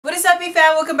up, eFam?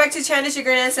 Welcome back to the channel. It's your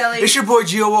girl Nanselly. It's your boy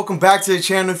Geo. Welcome back to the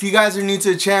channel. If you guys are new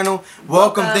to the channel,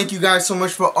 welcome. Thank you guys so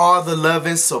much for all the love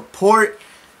and support.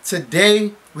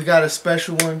 Today we got a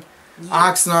special one.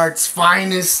 Oxnard's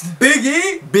finest, Big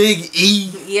E. Big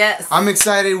E. Yes. I'm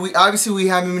excited. We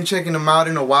haven't been checking them out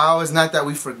in a while. It's not that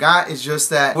we forgot. It's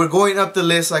just that we're going up the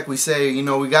list, like we say. You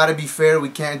know, we gotta be fair. We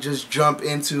can't just jump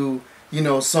into, you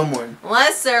know, someone.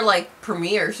 Unless they're like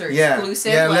premieres or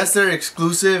exclusive. Yeah, like, unless they're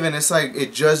exclusive and it's like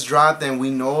it just dropped and we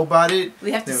know about it.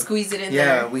 We have to squeeze it in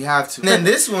there. Yeah, we have to. And then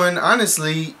this one,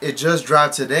 honestly, it just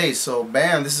dropped today. So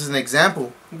bam, this is an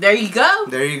example. There you go.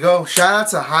 There you go. Shout out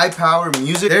to High Power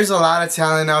Music. There's a lot of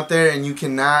talent out there and you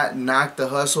cannot knock the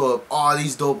hustle of all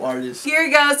these dope artists. Here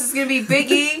it goes. It's going to be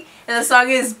Big E and the song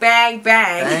is Bang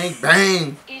Bang. Bang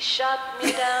Bang. He shot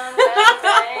me down,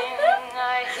 bang bang.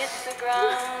 I hit the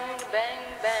ground, bang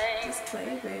bang. Just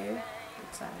play, babe.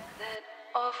 That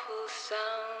awful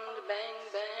sound, bang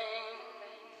bang.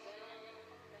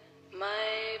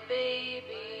 My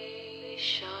baby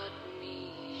shot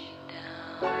me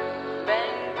down,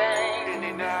 bang bang. In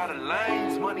and out of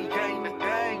lanes, money ain't a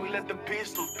thing. We let the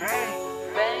pistols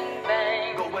bang, Bang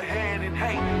bang, go ahead and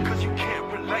hate, cause you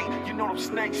can't relate. You know them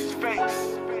snakes is fakes.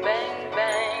 bang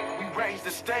bang, We raise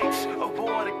the stakes,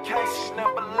 avoid the cases,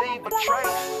 never leave a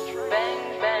trace.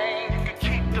 bang bang. You can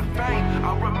keep the fame,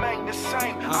 I'll remain the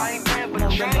same. I ain't never On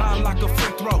the line changed. like a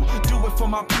free throw, do it for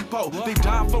my people. They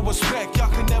dying for respect, y'all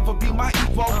can never be my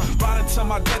equal. Riding to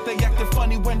my death, they acting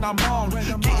funny when I'm on.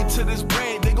 Getting to this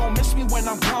bread, they gon' miss me when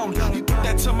I'm gone. You put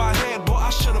that to my head, boy, I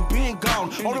should've been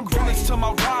gone. All them bullets to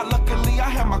my ride, luckily I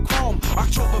had my chrome.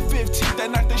 October 15th,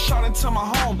 that night they shot into my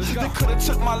home. They could've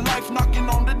took my life, knocking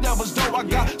on the devil's door. I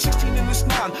got 16 in this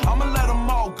 9, I'ma let them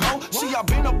all go. See, I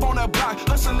been up on that block,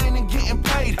 hustling and getting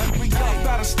paid. We up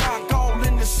out of stock, all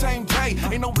in the same day.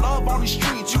 Ain't no love on these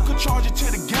streets, you could charge it to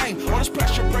the game. All this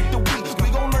pressure break the weak, we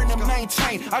gon' learn to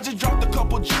maintain. I just dropped a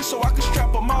couple G's so I could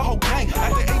strap up my whole gang.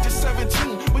 At the age of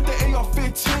 17, with the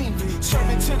AR-15,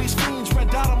 serving to these fiends, red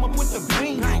dot 'em up with the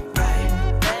beam. Bang,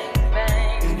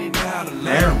 bang, in and out of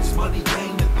lanes, money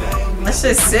ain't a thing. That's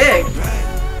just sick.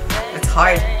 It's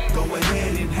hard. Go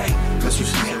ahead and hate, That's what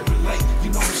she can't said. relate, you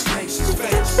know the snakes is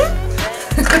fakes.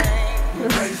 We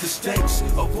raise the stakes,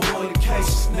 avoid the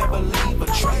cases, never leave a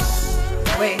trace.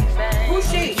 Wait, who's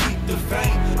she? Keep the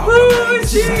fame, I Who remain the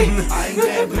is she? same. I ain't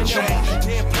never changed.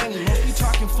 Dead plenty, mostly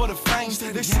talking for the fame.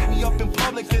 They see me up in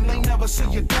public and they never see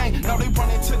a thing. Now they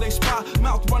running to their spot,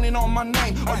 mouth running on my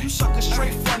name. Oh, you suckers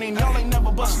straight fronting, y'all ain't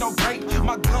never bust no grape.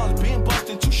 My guns been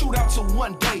busting, 2 shootouts in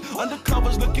one day.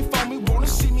 Undercovers looking for me, wanna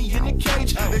see me in the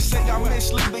cage. They say I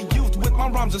mislead the youth with my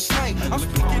rhymes of slang. I'm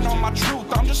speaking on my truth,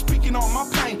 I'm just speaking on my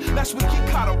pain. Last week he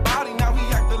caught a body, now he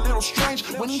act a little strange.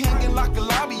 When he hanging like a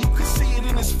lobby, you can see it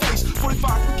in his face.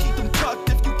 45, we keep them tucked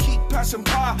if you keep passing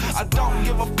by. I don't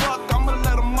give a fuck, I'ma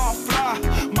let them all fly.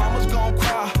 Mama's gon'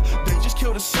 cry, they just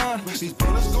killed a son. These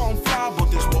bullets gon' fly, but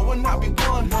this war will not be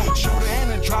won. Shooter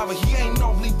and the driver, he ain't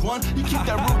only one. You keep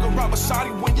that Ruger right beside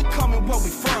you when you're coming where we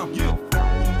from.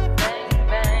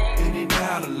 In and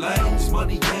out of lanes,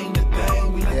 money ain't a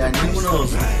thing. We let Yeah, I the need one of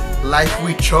those bang. Life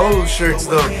We Chose shirts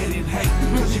Go though. ahead and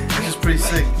hate, 'cause you This is can't pretty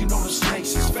sick. You know the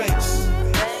snakes is fakes.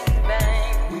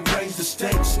 We raise the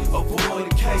stakes, avoid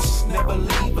the cases, never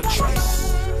leave a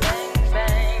trace.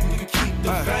 You can keep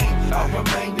the fame, I'll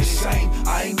remain the same.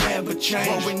 I ain't never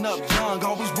changed. Growing up young,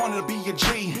 always wanted to be a G.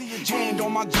 Hand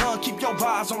on my gun, keep your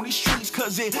eyes on these streets,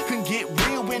 cause it can get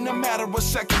real in a matter of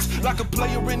seconds. Like a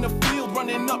player in the field,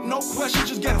 running up, no question,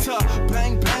 just get to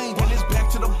bang bang, and it's back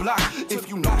to the block. If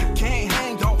you know you can't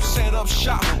hang, don't set up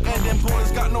shop. And them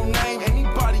boys got no name,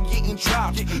 anybody getting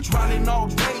dropped. Grinding all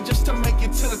day just to make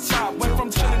it to the top. Went from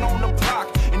chilling on the block,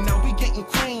 and now we getting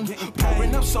cream.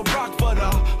 Pouring up some rock for the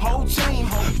whole team.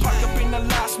 Parked up in the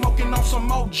lot, smoking on some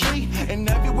OG. And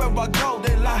everywhere I go,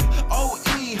 they like,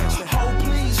 OE, hold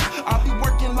please. I'll be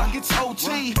working like it's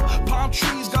OT. Palm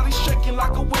trees got it shaking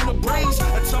like a winter breeze.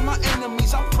 And to my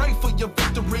enemies, I pray for your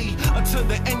victory. Until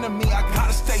the enemy, I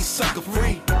gotta stay sucker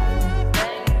free.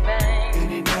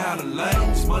 In and out of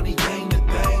lanes, money ain't a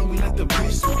thing. We let the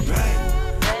pistol bang.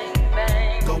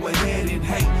 Go ahead and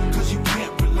hate, cause you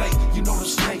can't relate. You know the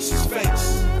snakes is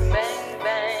fakes.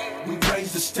 We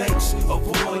raise the stakes,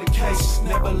 avoid the cases,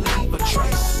 never leave a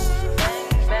trace.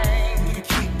 You can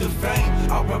keep the fame,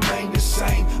 I'll remain the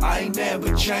same. I ain't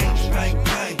never changed. Bang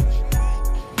bang.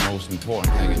 Most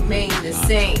important thing is Remain the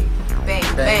same.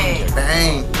 Bang bang.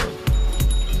 Bang.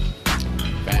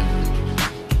 family.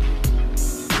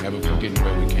 Never forgetting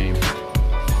where we came from.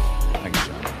 Thank you,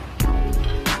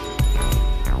 Sean.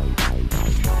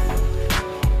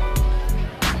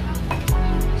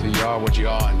 See, you are what you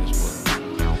are in this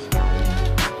world.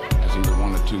 As a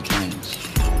two things.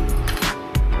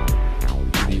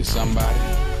 Either you're somebody,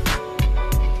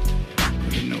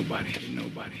 or you're nobody.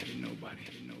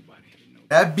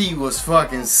 That beat was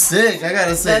fucking sick. I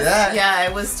gotta say that. Yeah,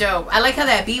 it was dope. I like how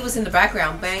that beat was in the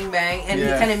background, bang bang, and he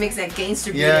kind of makes that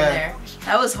gangster beat in there.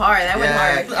 That was hard. That went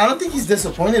hard. I don't think he's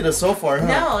disappointed us so far,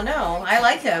 huh? No, I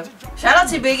like him. Shout out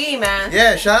to Big E, man.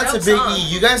 Yeah, shout out to Big song. E.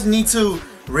 You guys need to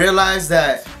realize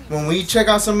that when we check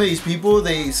out some of these people,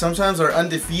 they sometimes are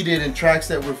undefeated in tracks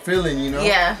that we're feeling, you know?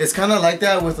 Yeah. It's kind of like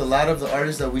that with a lot of the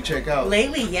artists that we check out.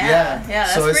 Lately, yeah,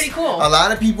 that's so pretty cool. A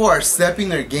lot of people are stepping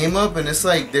their game up, and it's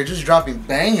like they're just dropping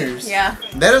bangers. Yeah.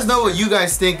 Let us know what you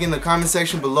guys think in the comment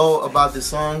section below about this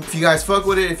song. If you guys fuck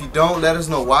with it, if you don't, let us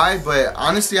know why. But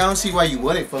honestly, I don't see why you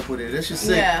wouldn't fuck with it. It's just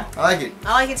sick. Yeah. I like it.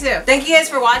 I like it too. Thank you guys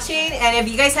for watching, and if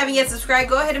you guys haven't yet subscribed,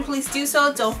 go ahead and please do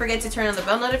so. Don't forget to turn on the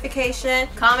bell notification,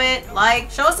 comment,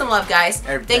 like, show us some love, guys.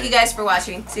 Thank you guys for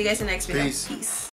watching. See you guys in the next video. Peace. Peace.